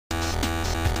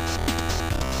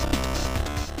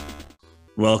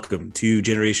Welcome to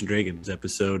Generation Dragons,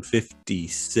 episode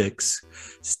 56.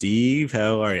 Steve,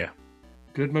 how are you?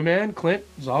 Good, my man. Clint,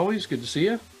 as always, good to see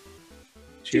you.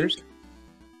 Cheers.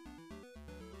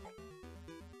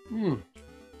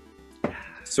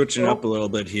 Switching up a little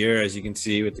bit here, as you can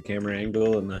see with the camera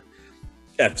angle and the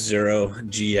F-Zero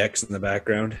GX in the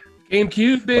background.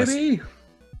 GameCube, baby.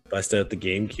 Bust out the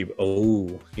GameCube.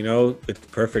 Oh, you know, it's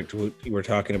perfect. We're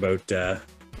talking about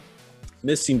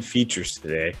missing features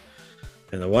today.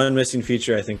 And the one missing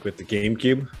feature, I think, with the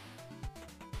GameCube,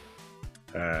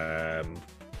 there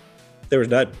was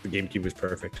not. The GameCube was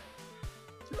perfect.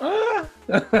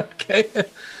 Okay.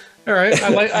 All right.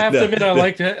 I have to admit, I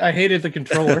liked it. I hated the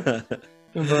controller.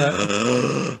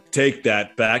 Take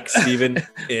that back, Steven.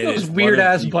 Those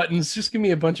weird-ass buttons. Just give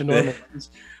me a bunch of normal ones.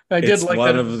 I did like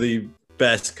one that. of the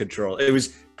best control. It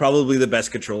was probably the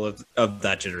best control of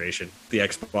that generation. The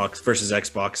Xbox versus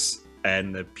Xbox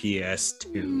and the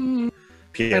PS2.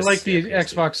 I like the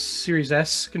Xbox Series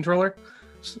S controller,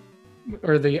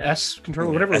 or the S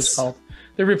controller, whatever it's called.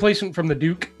 The replacement from the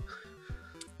Duke.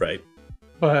 Right.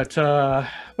 But yeah,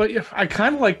 I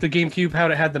kind of like the GameCube, how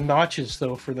it had the notches,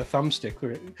 though, for the thumbstick.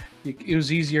 Where it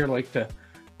was easier, like, to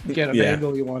get an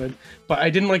angle you wanted. But I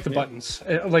didn't like the buttons,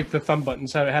 like the thumb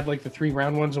buttons, how it had, like, the three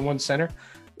round ones in one center.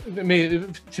 To me,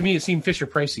 it seemed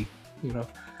Fisher-Pricey, you know.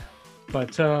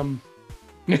 But,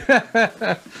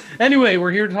 anyway,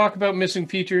 we're here to talk about missing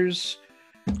features.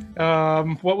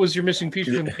 What was your missing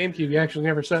feature from the GameCube? You actually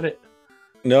never said it.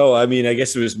 No, I mean, I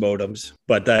guess it was modems,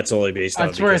 but that's only based on.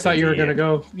 That's where I thought you were going to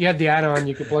go. You had the add-on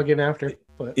you could plug in after.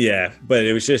 But yeah, but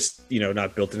it was just,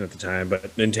 not built in at the time. But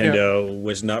Nintendo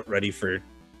was not ready for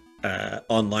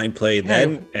online play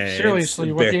then. And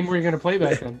seriously, what game were you going to play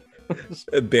back then?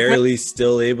 Barely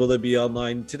still able to be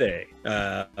online today.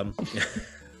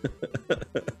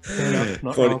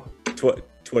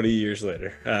 20 years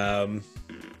later.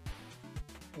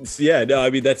 So yeah, no,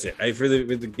 I mean, that's it. With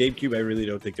the GameCube, I really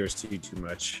don't think there's too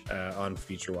much on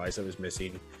feature-wise that was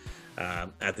missing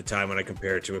at the time when I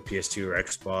compare it to a PS2 or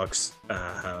Xbox.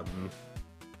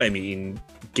 I mean,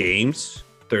 games,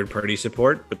 third-party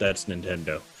support, but that's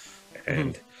Nintendo.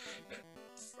 And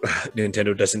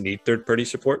Nintendo doesn't need third-party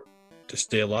support to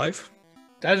stay alive.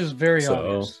 That is very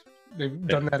obvious. They've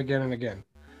done that again and again.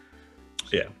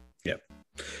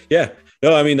 Yeah.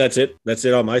 No, I mean, that's it. That's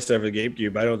it on my side for the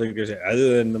GameCube. I don't think there's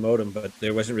other than the modem, but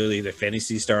there wasn't really the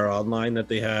Phantasy Star Online that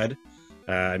they had.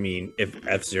 I mean, if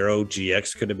F-Zero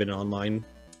GX could have been online,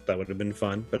 that would have been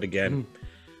fun. But again,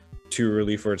 too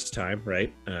early for its time,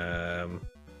 right? And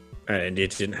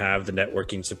it didn't have the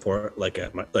networking support like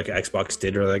Xbox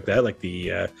did, or like that, like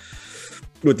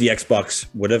what the Xbox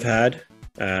would have had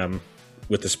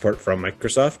with the support from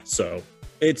Microsoft. So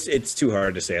it's too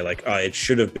hard to say like, it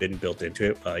should have been built into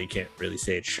it. You can't really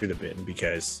say it should have been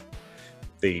because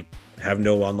they have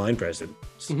no online presence.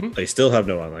 They still have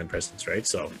no online presence, right?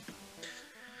 So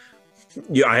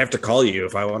yeah, I have to call you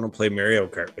if I want to play Mario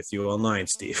Kart with you online,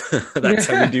 Steve. That's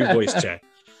how we do voice chat.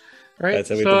 Right. That's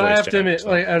how we so do I voice have chat, to admit,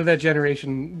 like, out of that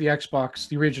generation, the Xbox,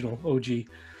 the original OG,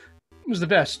 was the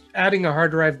best. Adding a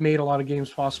hard drive made a lot of games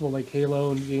possible, like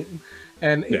Halo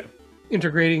and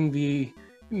integrating the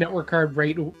network card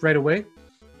right away.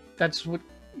 That's what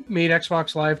made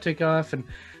Xbox Live take off and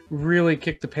really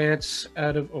kick the pants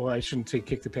out of. Oh, I shouldn't say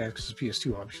kick the pants because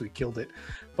PS2 obviously killed it,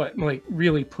 but like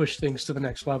really push things to the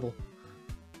next level.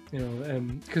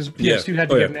 Because PS2 had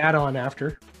to get an add-on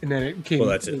after, and then it came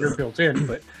built in.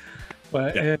 But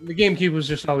and the GameCube was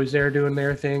just always there doing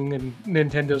their thing, and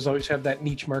Nintendo's always have that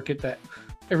niche market that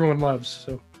everyone loves.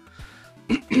 So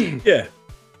yeah,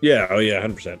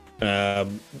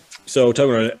 100%. So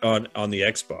talking on the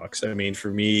Xbox, I mean, for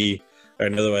me,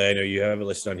 another way, I know you have it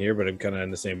listed on here, but I'm kind of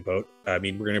in the same boat. I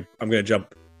mean, I'm gonna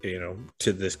jump,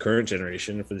 to this current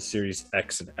generation for the Series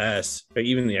X and S, or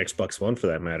even the Xbox One for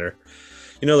that matter.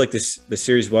 Like the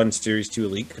Series 1, Series 2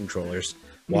 Elite controllers.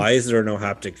 Why is there no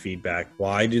haptic feedback?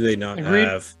 Why do they not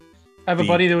have? I have a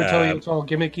buddy that would tell you it's all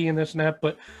gimmicky and this and that,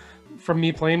 but from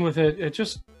me playing with it, it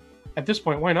just, at this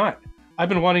point, why not? I've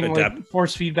been wanting like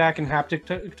force feedback and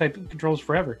haptic type of controls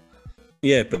forever.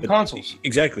 Yeah, but consoles.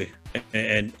 Exactly.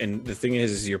 And the thing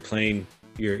is you're paying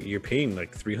like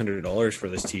 $300 for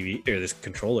this TV or this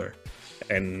controller,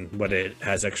 and what it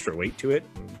has extra weight to it.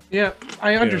 Yeah,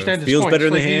 I understand. It feels better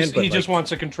in the hand. He just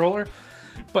wants a controller,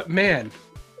 but man,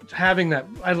 having that,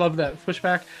 I love that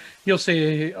pushback. You'll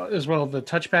say as well the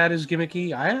touchpad is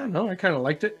gimmicky. I don't know. I kind of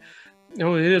liked it. It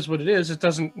is what it is. It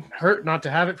doesn't hurt not to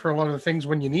have it for a lot of the things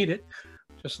when you need it.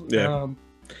 Just I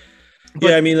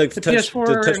mean, like the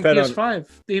PS4 and PS5,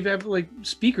 they have like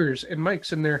speakers and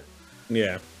mics in there.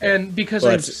 Yeah. And because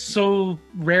Well, I'm that's so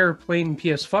rare playing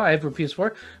PS5 or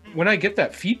PS4, when I get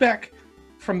that feedback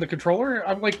from the controller,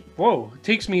 I'm like, whoa, it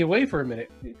takes me away for a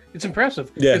minute. It's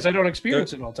impressive yeah. because I don't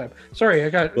experience it all the time. Sorry, I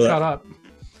got Well, caught up.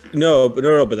 No,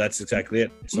 but that's exactly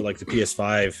it. So like the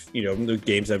PS5, the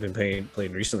games I've been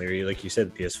playing recently, or like you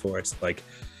said, the PS4, it's like,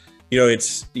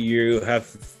 it's you have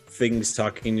things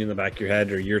talking in the back of your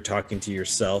head, or you're talking to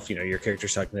yourself. Your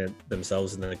character's talking to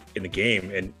themselves in the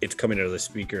game, and it's coming out of the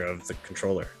speaker of the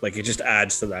controller. Like it just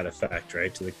adds to that effect,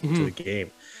 right? To the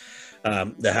game.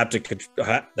 The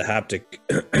haptic,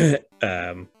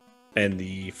 and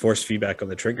the force feedback on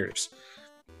the triggers.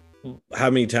 How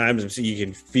many times you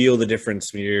can feel the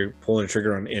difference when you're pulling a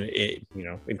trigger on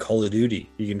in Call of Duty?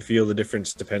 You can feel the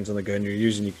difference. Depends on the gun you're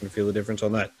using. You can feel the difference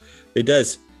on that. It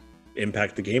does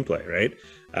impact the gameplay, right?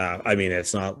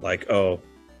 It's not like, oh,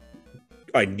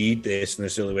 I need this and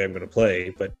this is the only way I'm going to play,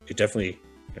 but it definitely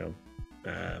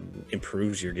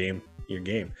improves your game.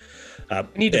 I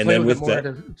need to play with it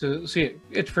more to see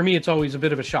it. For me, it's always a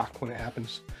bit of a shock when it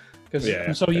happens because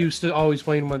I'm so used to always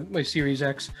playing with my Series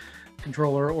X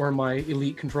controller or my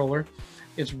Elite controller.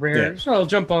 It's rare, so I'll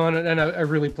jump on it, and I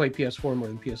really play PS4 more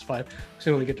than PS5 because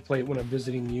I only get to play it when I'm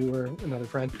visiting you or another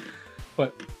friend.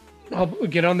 But I'll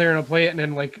get on there and I'll play it, and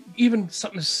then like even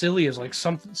something as silly as like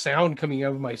some sound coming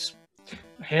out of my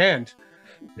hand,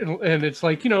 and it's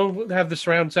like have the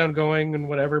surround sound going and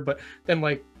whatever, but then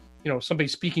like somebody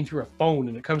speaking through a phone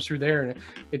and it comes through there, and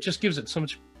it just gives it so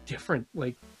much different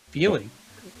like feeling.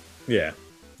 Yeah.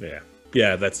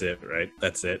 That's it, right?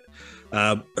 That's it.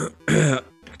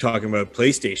 Talking about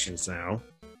PlayStations now.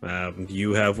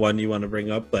 You have one you want to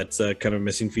bring up that's kind of a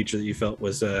missing feature that you felt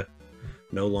was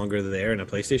no longer there in a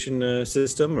PlayStation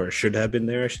system, or should have been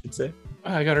there, I should say.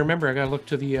 I gotta look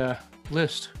to the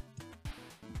list.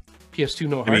 PS2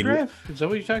 no hard drive? Is that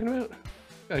what you're talking about?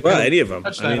 Any of them.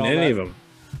 Any of them.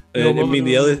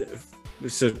 The other.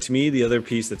 So to me, the other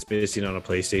piece that's missing on a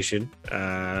PlayStation,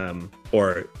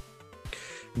 or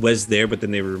was there, but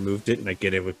then they removed it, and I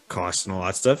get it with cost and all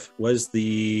that stuff, was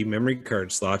the memory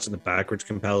card slots and the backwards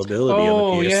compatibility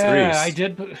on the PS3s. Yeah, I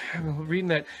did. Reading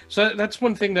that. So that's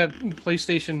one thing that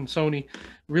PlayStation, Sony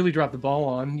really dropped the ball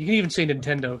on. You can even say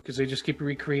Nintendo, because they just keep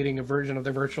recreating a version of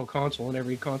their virtual console in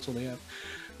every console they have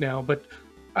now. But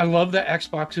I love that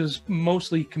Xbox is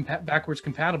mostly backwards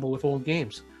compatible with old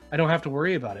games. I don't have to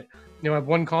worry about it. I have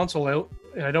one console out,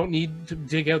 and I don't need to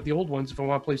dig out the old ones if I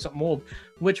want to play something old,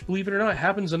 which, believe it or not,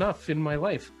 happens enough in my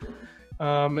life.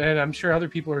 And I'm sure other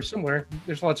people are similar.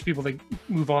 There's lots of people that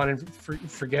move on and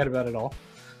forget about it all.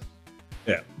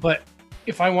 Yeah. But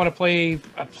if I want to play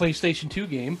a PlayStation 2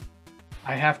 game,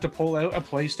 I have to pull out a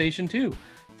PlayStation 2.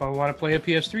 If I want to play a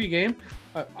PS3 game,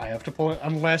 I have to pull it,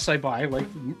 unless I buy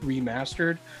like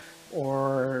remastered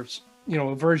or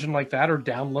a version like that, or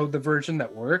download the version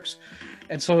that works.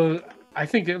 And so I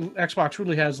think Xbox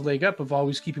really has a leg up of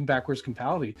always keeping backwards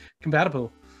compatibility,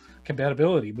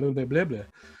 blah blah blah blah.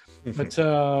 But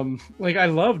like I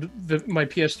loved my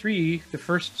PS3, the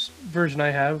first version I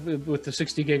have with the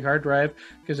 60 gig hard drive,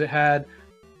 because it had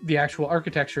the actual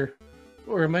architecture.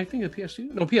 Or am I thinking of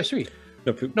PS2? No, PS3.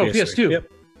 No, PS2.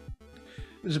 Yep.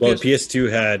 PS2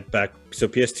 had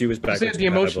PS2 was backwards compatible. The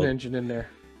Emotion engine in there.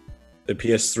 The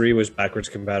PS3 was backwards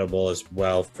compatible as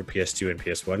well for PS2 and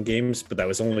PS1 games, but that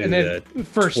was only the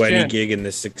first 20 gig and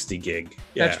the 60 gig.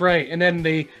 Yeah. That's right. And then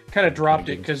they kind of dropped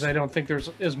it because I don't think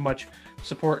there's as much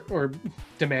support or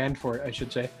demand for it, I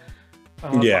should say.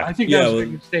 I think that was a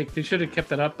big mistake. They should have kept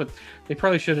that up, but they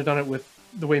probably should have done it with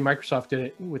the way Microsoft did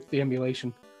it with the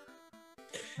emulation.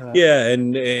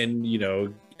 And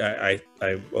I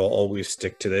will always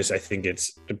stick to this. I think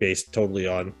it's based totally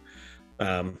on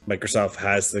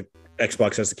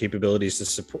Xbox has the capabilities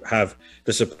to have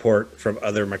the support from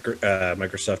other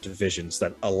Microsoft divisions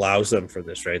that allows them for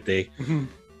this, right?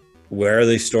 Where are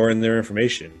they storing their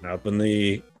information? Up in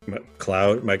the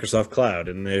cloud, Microsoft Cloud,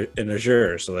 and in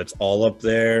Azure. So that's all up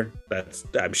there.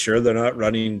 I'm sure they're not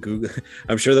running Google.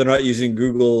 I'm sure they're not using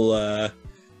Google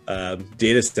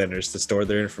data centers to store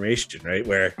their information, right?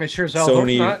 Where I sure as hell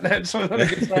Sony hope not. That's what I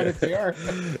can if they are.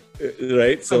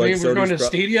 Right. So we're going to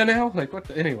Stadia now. Like what?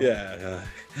 Anyway. Yeah.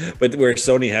 But where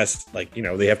Sony has,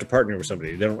 they have to partner with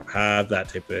somebody. They don't have that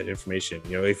type of information.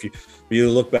 If you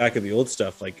look back at the old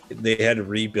stuff, like they had to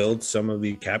rebuild some of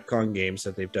the Capcom games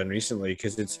that they've done recently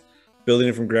because it's building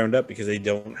it from ground up because they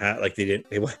don't have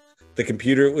the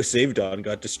computer it was saved on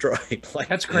got destroyed.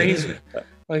 That's crazy.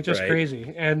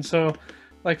 Crazy. And so,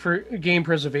 for game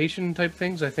preservation type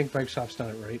things, I think Microsoft's done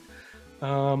it right.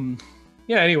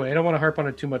 Anyway, I don't want to harp on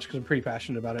it too much because I'm pretty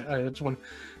passionate about it. That's one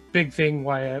big thing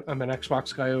why I'm an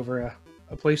Xbox guy over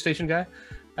a PlayStation guy.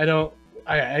 I don't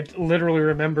I literally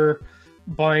remember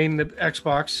buying the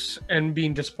Xbox and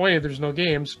being disappointed there's no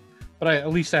games, but at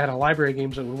least I had a library of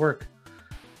games that would work.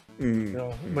 You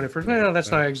know, when it first, well,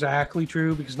 that's not exactly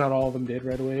true because not all of them did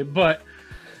right away, but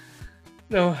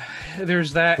no,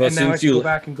 there's that, well, and now I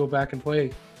can go back and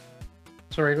play.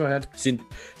 Sorry, go ahead.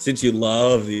 Since you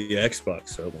love the Xbox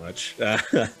so much,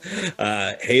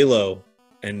 Halo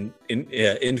and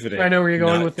Infinite. I know where you're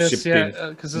going with this,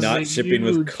 because not shipping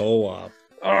with co-op.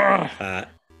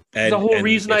 And the whole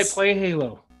reason I play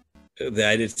Halo.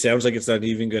 That it sounds like it's not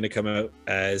even going to come out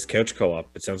as couch co-op.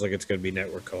 It sounds like it's going to be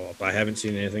network co-op. I haven't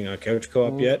seen anything on couch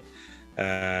co-op yet,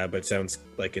 but it sounds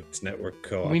like it's network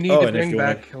co-op. We need to bring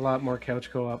back a lot more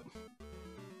couch co-op.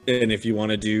 And if you want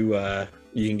to do,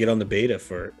 you can get on the beta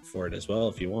for it as well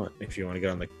if you want. If you want to get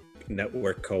on the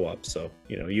network co-op, so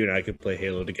you know you and I could play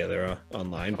Halo together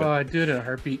online. But... I'd do it in a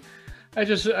heartbeat.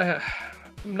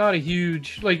 I'm not a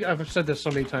huge, like I've said this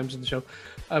so many times in the show.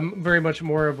 I'm very much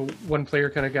more of a one-player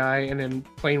kind of guy, and then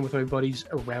playing with my buddies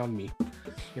around me.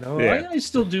 You know, I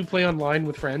still do play online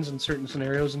with friends in certain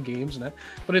scenarios and games and that,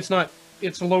 but it's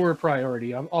a lower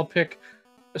priority. I'll pick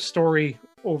a story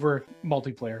over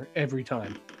multiplayer every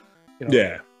time. You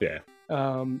know? Yeah,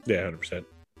 100%.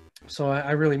 So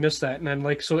I really miss that, and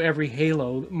then so every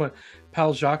Halo, my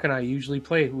pal Jacques and I usually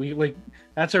play. We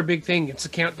that's our big thing. It's a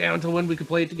countdown to when we could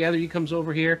play it together. He comes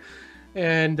over here,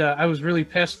 and I was really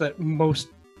pissed that most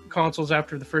consoles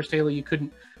after the first Halo you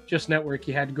couldn't just network.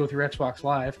 You had to go through Xbox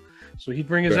Live. So he'd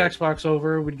bring his Xbox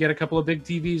over. We'd get a couple of big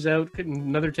TVs out,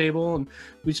 another table, and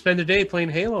we'd spend a day playing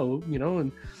Halo. You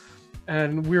know,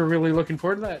 and we were really looking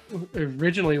forward to that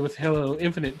originally with Halo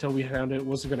Infinite until we found out it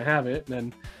wasn't going to have it, and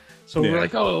then. So we're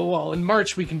like, oh, well, in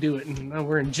March we can do it, and now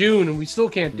we're in June and we still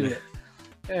can't do it.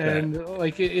 And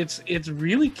it's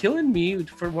really killing me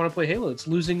for want to play Halo. It's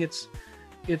losing its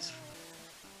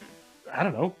I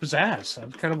don't know, pizzazz.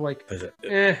 I'm kind of like,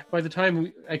 by the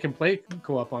time I can play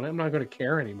co-op on it, I'm not going to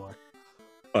care anymore.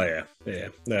 Oh yeah,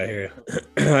 I hear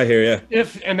you. I hear you.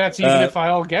 And that's even if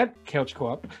I'll get couch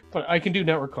co-op, but I can do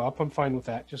network co-op. I'm fine with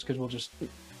that, just because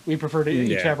we prefer to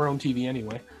each have our own TV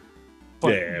anyway.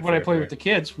 But when I play with the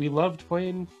kids, we loved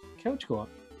playing couch co-op.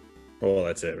 Well,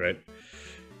 that's it, right?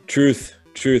 Truth.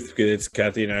 It's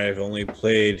Kathy and I have only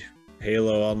played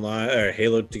Halo online or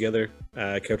Halo together,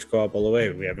 couch co-op all the way.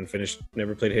 We haven't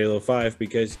never played Halo 5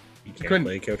 because you can't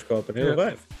play couch co-op in Halo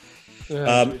 5.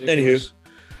 Anywho,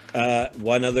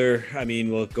 one other. I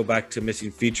mean, we'll go back to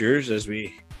missing features as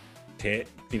we, keep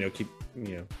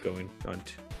going on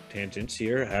tangents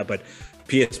here. But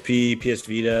PSP, PS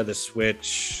Vita, the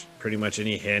Switch. Pretty much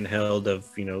any handheld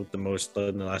of the most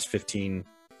in the last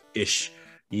 15-ish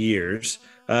years.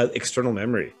 External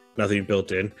memory, nothing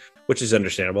built in, which is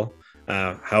understandable.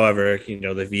 However,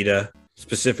 the Vita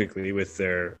specifically with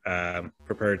their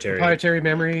proprietary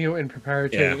memory and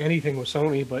proprietary anything with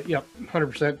Sony, but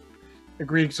 100%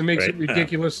 agreed because it makes it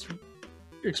ridiculous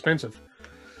expensive.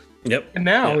 Yep. And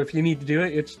now if you need to do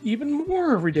it, it's even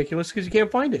more ridiculous because you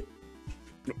can't find it.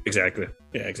 Exactly.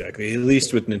 Yeah, exactly. At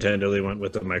least with Nintendo, they went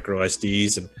with the micro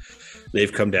SDs, and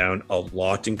they've come down a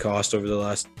lot in cost over the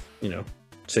last,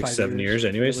 6-7 years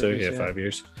anyway. So 5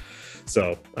 years.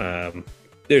 So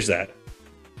there's that.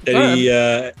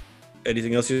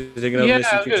 Anything else you're thinking of?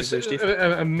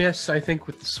 A miss, I think,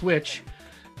 with the Switch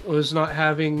was not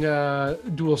having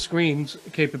dual screens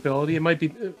capability. It might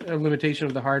be a limitation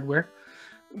of the hardware.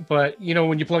 But,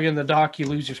 when you plug in the dock, you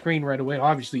lose your screen right away.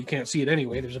 Obviously, you can't see it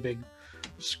anyway. There's a big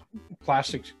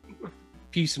plastic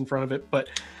piece in front of it, but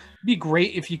it'd be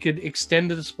great if you could extend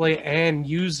the display and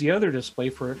use the other display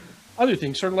for other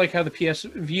things, sort of like how the PS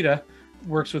Vita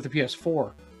works with the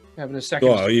PS4, having a second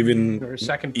or a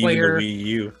second player.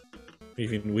 Even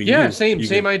Wii U.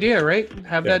 Same idea, right?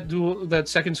 Have that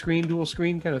second screen, dual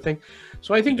screen kind of thing.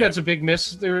 So I think that's a big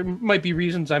miss. There might be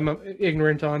reasons I'm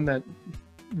ignorant on that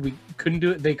we couldn't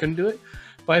do it, they couldn't do it,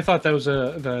 but I thought that was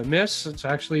the miss. It's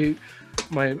actually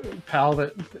my pal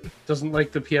that doesn't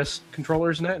like the PS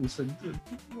controllers and that, and said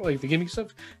like the gimmick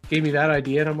stuff, gave me that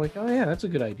idea, and I'm like, oh yeah, that's a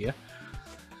good idea.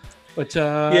 But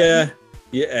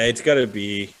it's got to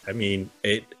be. I mean,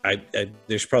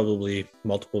 there's probably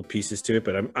multiple pieces to it,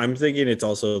 but I'm thinking it's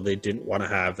also they didn't want to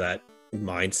have that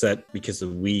mindset because the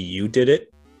Wii U did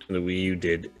it, and the Wii U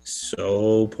did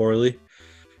so poorly.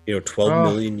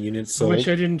 12 million units sold. I wish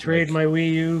I didn't trade my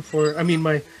Wii U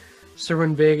my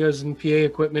Cerwin Vegas and PA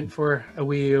equipment for a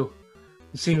Wii U.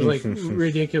 It seems like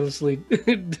ridiculously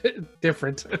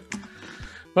different.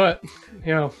 But, I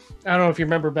don't know if you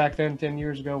remember back then, 10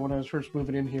 years ago when I was first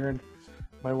moving in here, and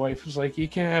My wife was like, "You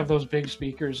can't have those big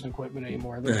speakers and equipment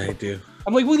anymore." I do.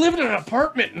 I'm like, "We lived in an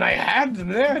apartment, and I had them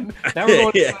then. Now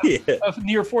we're going yeah. a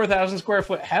near 4,000 square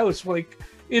foot house. Like,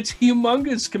 it's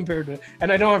humongous compared to,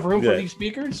 and I don't have room for these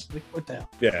speakers. Like, what the hell?"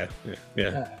 Yeah.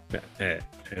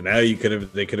 And now they could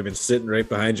have been sitting right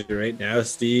behind you right now,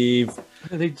 Steve.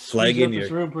 They'd flagging this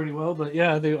room pretty well, but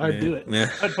yeah, I'd do it. Yeah.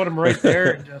 I'd put them right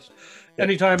there, and just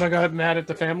anytime I got mad at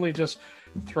the family, just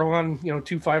throw on,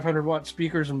 two 500-watt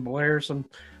speakers and blare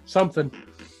something.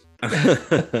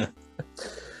 Bad.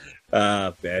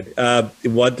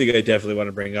 One thing I definitely want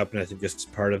to bring up, and I think this is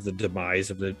part of the demise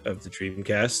of the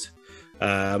Dreamcast,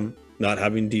 not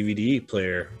having DVD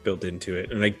player built into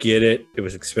it. And I get it; it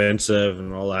was expensive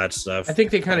and all that stuff. I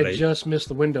think they kind of just missed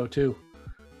the window too.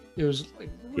 It was like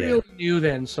really new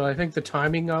then, so I think the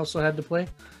timing also had to play.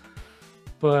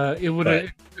 But it would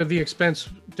have the expense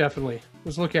definitely.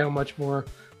 Let's look at how much more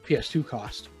PS2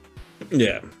 cost.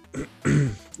 Yeah,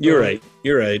 you're right.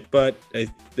 But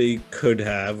they could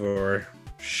have or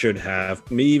should have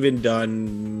maybe even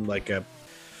done like a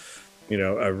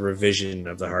revision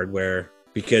of the hardware,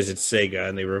 because it's Sega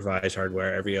and they revise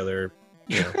hardware every other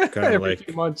kind of every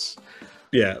few months.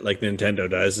 Yeah, like Nintendo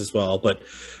does as well. But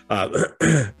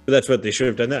that's what they should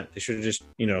have done. That they should have just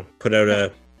put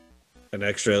out an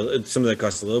extra, something that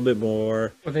costs a little bit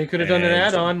more. Well, they could have done an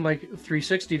add-on like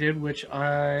 360 did, which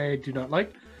I do not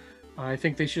like. I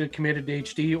think they should have committed to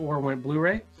HD or went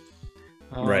Blu-ray.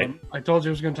 Right. I told you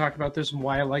I was going to talk about this and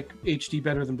why I like HD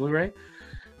better than Blu-ray.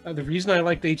 The reason I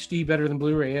liked HD better than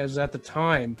Blu-ray is at the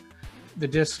time, the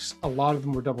discs, a lot of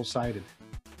them were double-sided.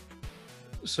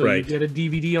 So you get a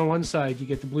DVD on one side, you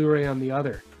get the Blu-ray on the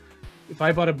other. If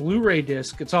I bought a Blu-ray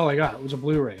disc, it's all I got. It was a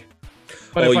Blu-ray.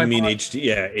 But you mean HD?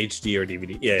 Yeah, HD or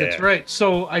DVD. Yeah, that's right.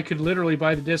 So I could literally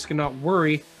buy the disc and not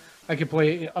worry. I could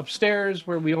play upstairs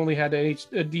where we only had a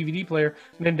DVD player,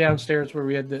 and then downstairs where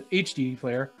we had the HD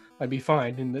player. I'd be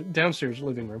fine in the downstairs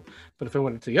living room. But if I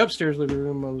went to the upstairs living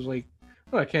room, I was like,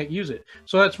 oh, I can't use it.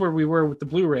 So that's where we were with the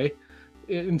Blu-ray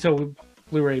until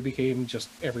Blu-ray became just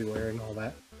everywhere and all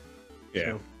that.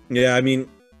 Yeah. So. Yeah, I mean,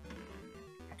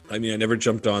 I never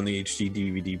jumped on the HD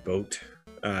DVD boat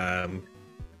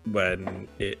when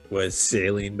it was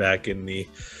sailing back in the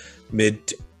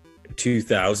mid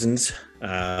 2000s.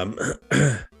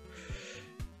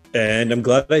 And I'm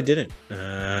glad I didn't.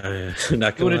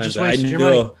 Not gonna lie, just wasted your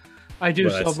money. I do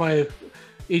sell my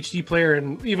HD player,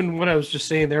 and even when I was just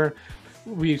saying there,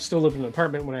 we still lived in an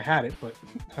apartment when I had it, but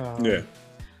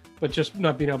but just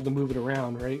not being able to move it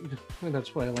around, right? And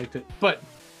that's why I liked it. But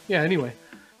yeah, anyway,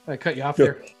 I cut you off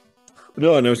there.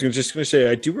 No, and I was just going to say,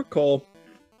 I do recall.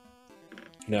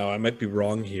 Now I might be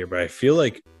wrong here, but I feel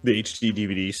like the HD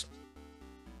DVDs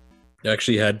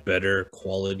actually had better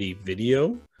quality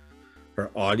video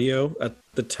or audio at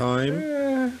the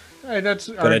time. That's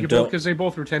arguable because they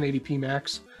both were 1080p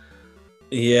max.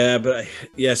 Yeah, but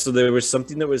so there was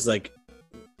something that was like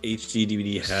HD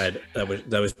DVD had that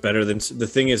was better than the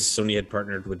thing is Sony had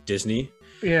partnered with Disney.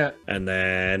 Yeah, and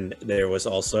then there was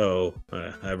also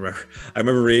I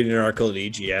remember reading an article at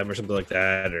EGM or something like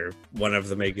that, or one of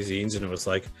the magazines, and it was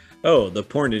like, oh, the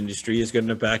porn industry is going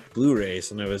to back Blu-rays,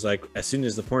 and I was like, as soon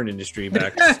as the porn industry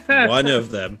backs one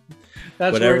of them,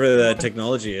 whatever the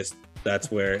technology is, that's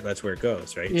where it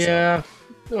goes, right? Yeah.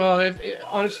 So. Well,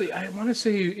 honestly, I want to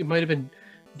say it might have been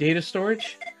data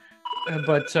storage,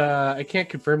 but I can't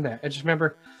confirm that. I just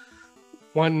remember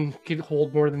one could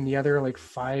hold more than the other, like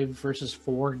 5 versus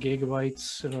 4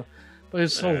 gigabytes. But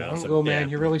it's so long ago, man.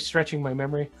 You're really stretching my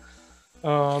memory.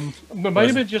 It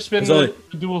might have just been the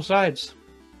dual sides.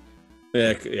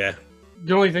 Yeah.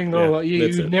 The only thing, though,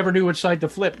 you never knew which side to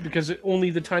flip because only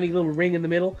the tiny little ring in the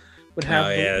middle would have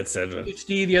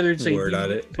HD, the other would say word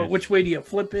on it. But which way do you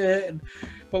flip it?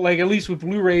 But like at least with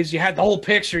Blu-rays, you had the whole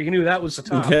picture. You knew that was the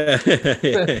top.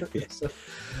 So.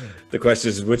 The question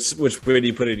is, which way do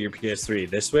you put it in your PS3?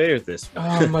 This way or this way?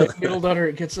 Oh, my middle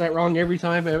daughter gets that wrong every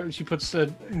time. She puts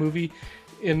a movie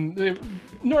in.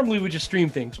 Normally we just stream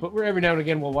things, but every now and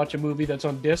again we'll watch a movie that's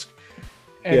on disc.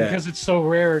 And because it's so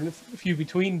rare and few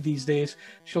between these days,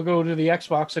 she'll go to the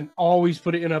Xbox and always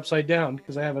put it in upside down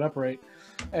because I have it upright.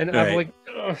 And I'm like,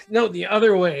 no, the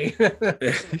other way.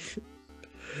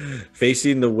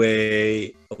 Facing the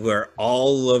way where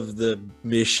all of the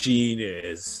machine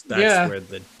is. That's where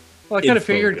the. Well, I kind of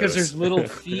figured because there's little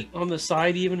feet on the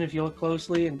side, even if you look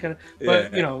closely, and kind of.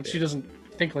 But she doesn't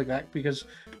think like that because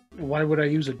why would I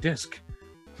use a disc?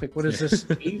 Like, what is this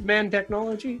caveman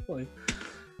technology? Like,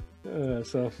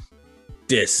 so.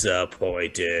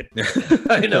 Disappointed.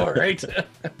 I know, right?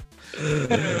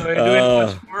 Anyway, do we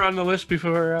have much more on the list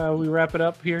before we wrap it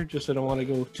up here? Just I don't want to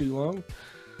go too long.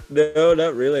 No,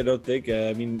 not really. I don't think.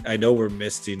 I mean, I know we're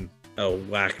missing a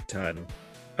whack ton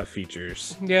of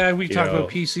features. Yeah, we talked about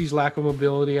PC's lack of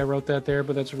mobility. I wrote that there,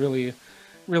 but that's really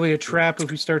a trap. If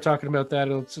we start talking about that,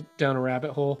 it's down a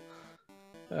rabbit hole.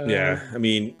 Yeah, I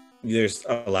mean, there's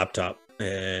a laptop,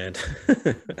 and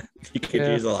you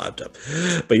can use a laptop.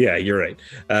 But yeah, you're right.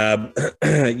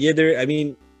 Yeah, there. I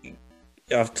mean,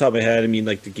 off the top of my head, I mean,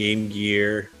 like the Game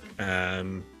Gear,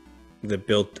 the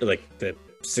built like the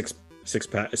six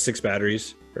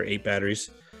batteries or 8 batteries,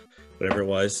 whatever it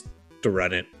was, to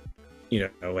run it, you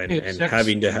know, and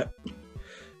having to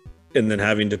and then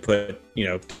having to put, you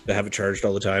know, to have it charged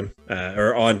all the time,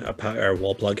 or on a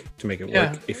wall plug to make it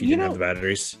work if you didn't have the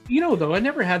batteries. You know, though, I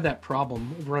never had that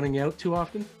problem of running out too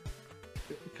often,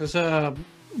 because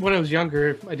when I was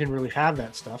younger, I didn't really have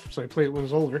that stuff, so I played it when I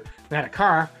was older. I had a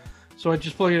car, so I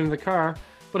just plugged it in the car.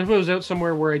 But if I was out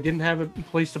somewhere where I didn't have a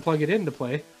place to plug it in to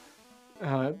play,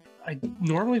 I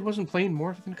normally wasn't playing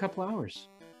more than a couple hours.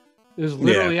 It was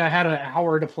literally, I had an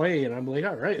hour to play, and I'm like,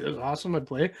 all right, this is awesome, I'd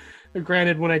play.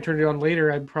 Granted, when I turned it on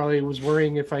later, I probably was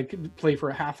worrying if I could play for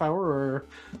a half hour or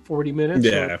 40 minutes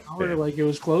or an hour, like it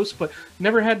was close, but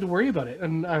never had to worry about it.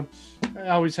 And I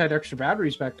always had extra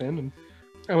batteries back then, and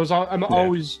I'm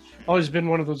always been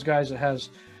one of those guys that has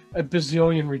a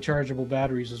bazillion rechargeable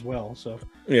batteries as well. So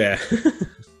yeah.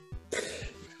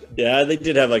 Yeah, they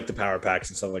did have like the power packs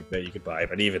and stuff like that you could buy,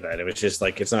 but even then, it was just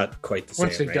like it's not quite the same.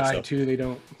 Once they die too, they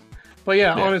don't. But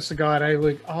yeah, honest to God, I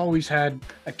like always had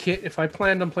a kit if I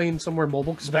planned on playing somewhere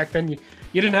mobile, because back then you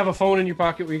didn't have a phone in your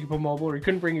pocket where you could put mobile, or you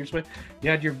couldn't bring your Switch. You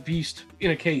had your Beast in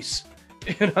a case,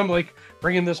 and I'm like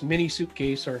bringing this mini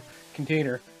suitcase or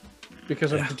container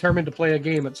because I'm determined to play a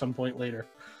game at some point later.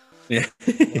 Yeah.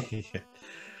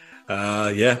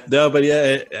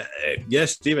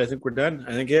 Steve, I think we're done.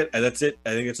 I think that's it. I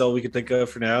think it's all we can think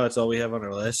of for now. That's all we have on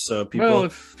our list. So if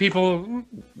people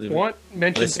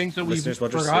mention things that we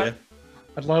forgot,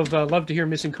 I'd love to hear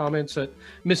missing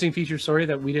features,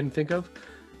 that we didn't think of.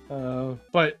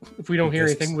 But if we don't hear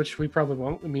anything, which we probably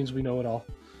won't, it means we know it all.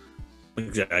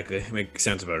 Exactly. Makes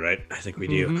sense about right. I think we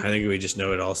do. I think we just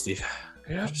know it all, Steve.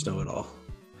 Yeah. Just know it all.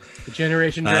 The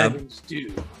Generation Dragons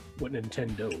do what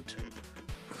Nintendo don't.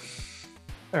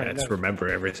 Let's remember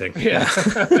everything. Yeah.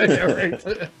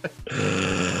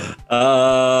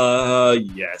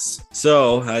 Yes.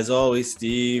 So, as always,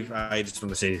 Steve, I just want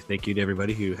to say thank you to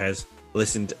everybody who has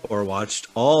listened or watched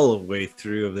all the way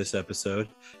through of this episode.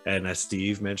 And as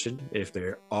Steve mentioned, if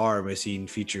there are missing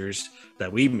features that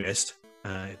we missed,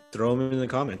 throw them in the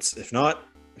comments. If not,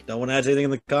 if no one adds anything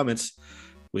in the comments,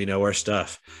 we know our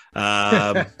stuff.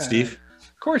 Steve?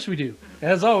 Of course we do.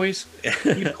 As always,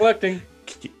 keep collecting.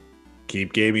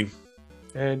 Keep gaming.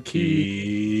 And keep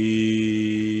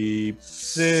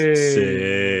safe.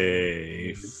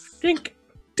 Dink.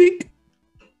 Dink.